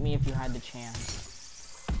wouldn't shoot me if you had the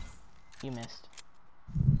chance. You missed.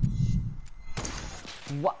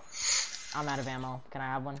 What? I'm out of ammo. Can I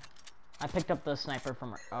have one? I picked up the sniper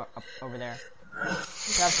from up over there. Can I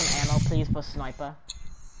have some ammo, please, for sniper?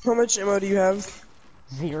 How much ammo do you have?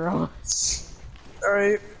 0.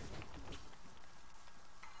 Alright.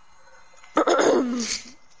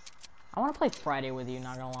 I want to play Friday with you,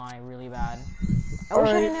 not gonna lie, really bad. I wish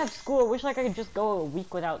I didn't have school. I wish like I could just go a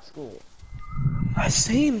week without school.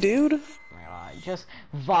 Same, dude. Oh my god, just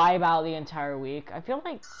vibe out the entire week. I feel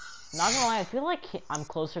like, not gonna lie, I feel like I'm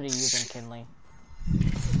closer to you than Kinley.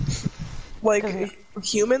 Like,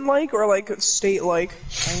 human-like or like state-like?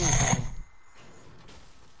 Anything.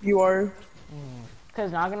 You are.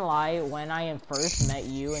 Cause not gonna lie, when I first met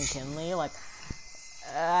you and Kinley, like,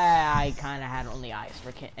 I kind of had only eyes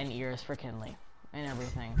for and ears for Kinley and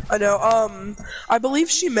everything. I know. I believe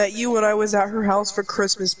she met you when I was at her house for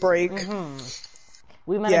Christmas break.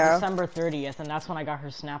 We met Yeah. at December 30th, and that's when I got her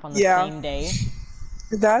snap on the Yeah. same day.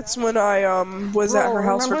 That's when I was at her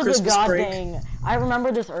house for Remember the Christmas god break. dang, I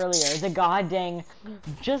remember this earlier, the god dang,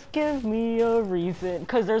 just give me a reason,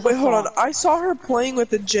 cause there's Wait, a hold song. on. I saw her playing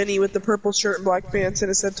with a Jenny with the purple shirt and black pants,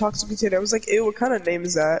 and it said Toxic Potato. I was like, ew, what kind of name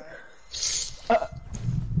is that?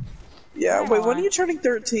 Yeah, wait, when are you turning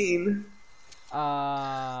 13?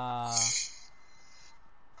 I'm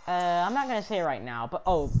not gonna say it right now, but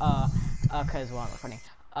cause well, I'm recording.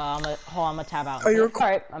 I'm gonna tab out. Oh, you're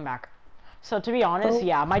Alright, I'm back. So to be honest,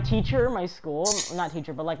 yeah, my teacher, my school, not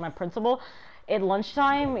teacher, but like my principal, at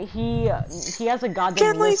lunchtime, he has a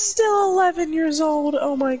goddamn Kinley's list. still 11 years old.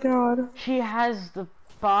 Oh my god. She has the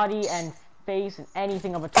body and face and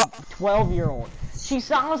anything of a 12-year-old. She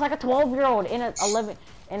sounds like a 12-year-old in an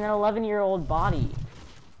 11-year-old body.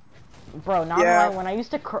 Bro, not Yeah. when I used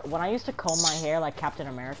to comb my hair like Captain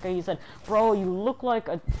America, he said, "Bro, you look like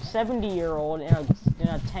a 70-year-old in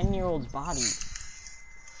a 10-year-old's body."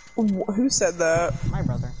 Who said that? My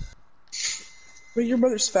brother. But your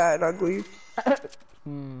brother's fat and ugly.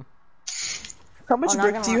 How much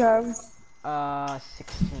brick do you have?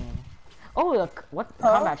 16. Oh, look, what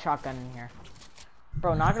combat shotgun in here?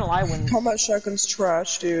 Bro, not gonna lie, when Combat shotgun's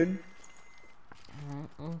trash, dude.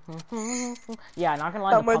 yeah, not gonna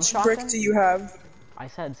lie. How much brick do you have? I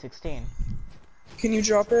said 16. Can you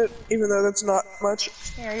drop it, even though that's not much?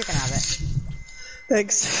 Here, you can have it.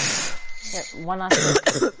 Thanks. Here, one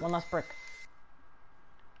last brick.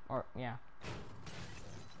 Or yeah.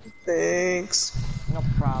 Thanks. No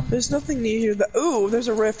problem. There's nothing near here that. Ooh, there's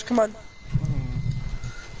a rift. Come on.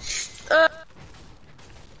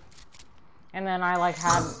 And then I like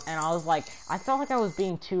had, and I was like, I felt like I was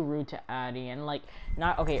being too rude to Addie, and like,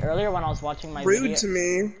 not okay. Earlier when I was watching my Rude video, to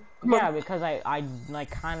me. yeah, because I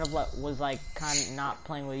like kind of was like kind of not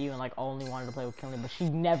playing with you and like only wanted to play with Kinley, but she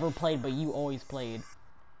never played, but you always played.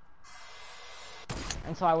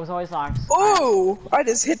 And so I was always like, Oh, I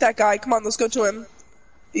just hit that guy. Come on, let's go to him.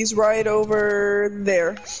 He's right over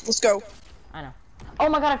there. Let's go. I know. Oh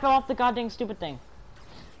my god, I fell off the goddamn stupid thing.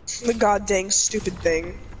 The god dang stupid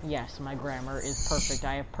thing. Yes, my grammar is perfect.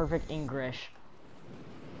 I have perfect English.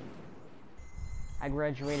 I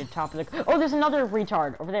graduated top of the. Oh, there's another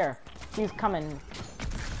retard over there. He's coming.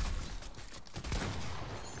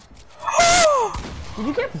 Did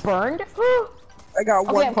you get burned? I got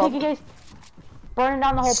one pump. Okay, burning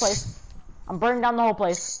down the whole place. I'm burning down the whole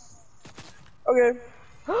place. Okay.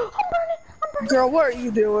 I'm burning. Girl, what are you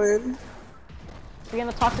doing? Being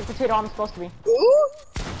the toxic potato I'm supposed to be. Ooh.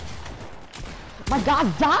 My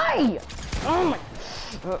god, die! Oh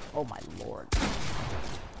my lord.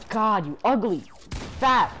 God, you ugly,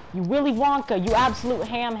 fat, you Willy Wonka, you absolute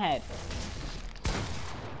hamhead.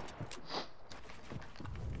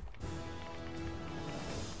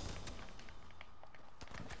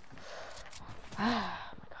 Oh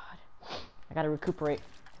my god. I gotta recuperate.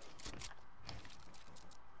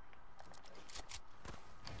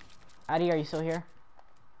 Addie, are you still here?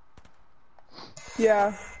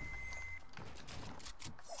 Yeah.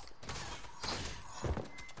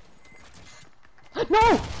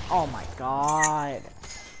 No! Oh my god.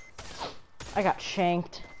 I got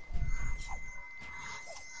shanked.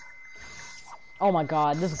 Oh my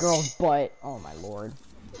god, this girl's butt. Oh my lord.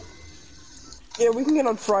 Yeah, we can get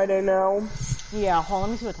on Friday now. Yeah, hold on,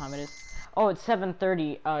 let me see what time it is. Oh, it's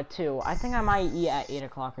 7:30 too. I think I might eat at 8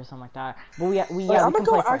 o'clock or something like that. But I'm gonna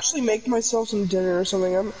go actually make myself some dinner or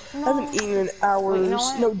something. I haven't eaten in hours. Wait, you know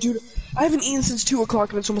what? No, dude, I haven't eaten since 2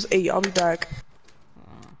 o'clock and it's almost 8. I'll be back.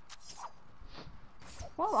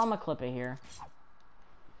 Well, I'm gonna clip it here.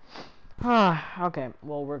 Okay,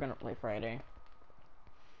 well, we're gonna play Friday.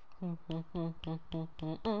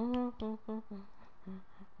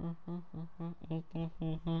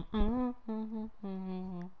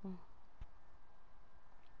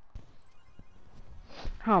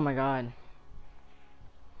 Oh my god.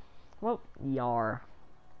 Well, yar.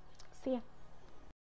 See ya.